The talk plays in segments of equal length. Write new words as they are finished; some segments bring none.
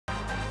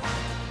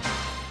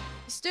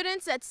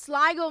Students at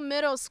Sligo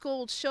Middle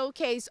School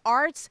showcase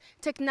arts,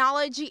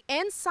 technology,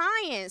 and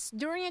science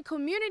during a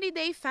Community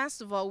Day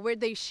festival where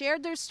they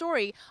shared their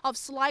story of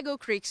Sligo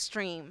Creek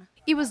stream.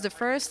 It was the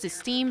first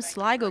esteemed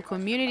Sligo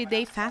Community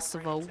Day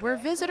festival where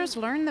visitors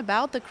learned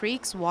about the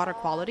creek's water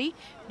quality,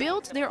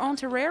 built their own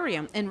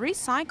terrarium, and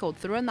recycled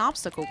through an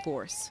obstacle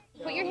course.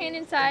 Put your hand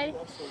inside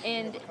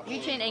and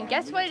reach in, and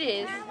guess what it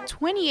is?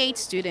 28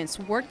 students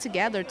worked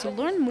together to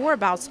learn more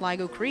about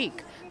Sligo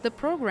Creek. The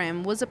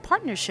program was a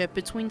partnership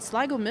between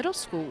Sligo Middle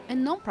School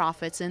and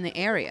nonprofits in the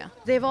area.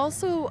 They've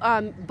also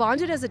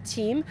bonded as a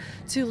team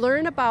to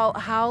learn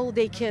about how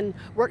they can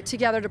work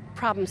together to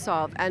problem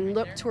solve and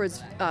look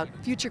towards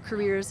future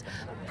careers,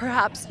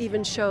 perhaps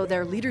even show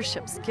their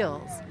leadership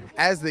skills.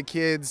 As the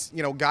kids,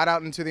 got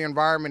out into the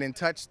environment and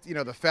touched,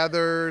 the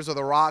feathers or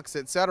the rocks,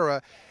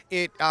 etc.,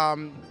 it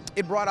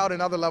brought out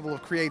another level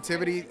of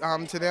creativity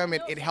to them.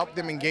 It helped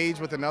them engage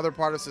with another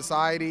part of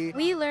society.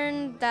 We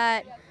learned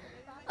that,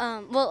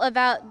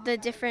 about the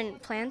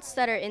different plants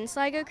that are in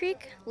Sligo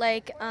Creek.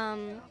 Like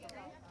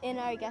in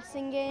our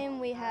guessing game,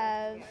 we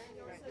have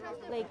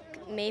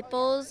like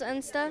maples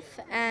and stuff,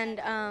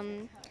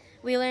 and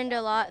we learned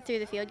a lot through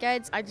the field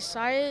guides. I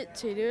decided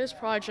to do this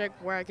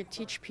project where I could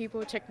teach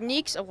people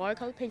techniques of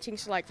watercolor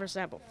paintings, like, for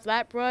example,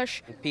 flat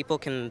brush. People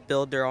can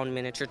build their own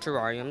miniature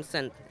terrariums,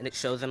 and it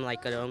shows them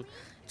like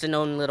it's an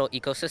own little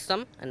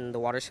ecosystem and the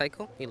water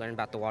cycle. You learn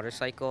about the water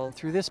cycle.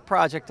 Through this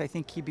project, I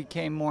think he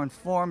became more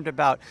informed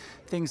about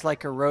things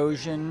like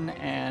erosion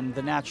and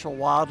the natural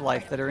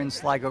wildlife that are in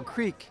Sligo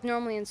Creek.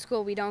 Normally in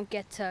school we don't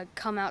get to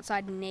come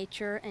outside in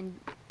nature and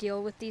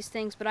deal with these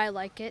things, but I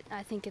like it.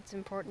 I think it's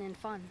important and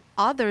fun.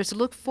 Others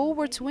look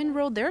forward to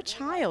enroll their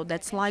child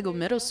at Sligo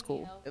Middle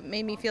School. It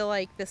made me feel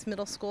like this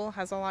middle school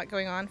has a lot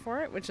going on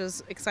for it, which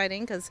is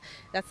exciting because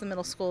that's the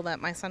middle school that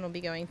my son will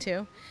be going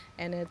to.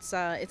 And it's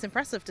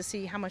impressive to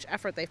see how much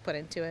effort they've put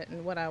into it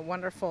and what a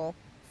wonderful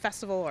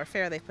festival or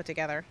fair they've put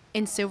together.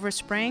 In Silver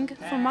Spring, for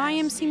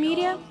IMC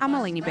Media, I'm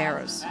Aline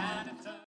Barrows.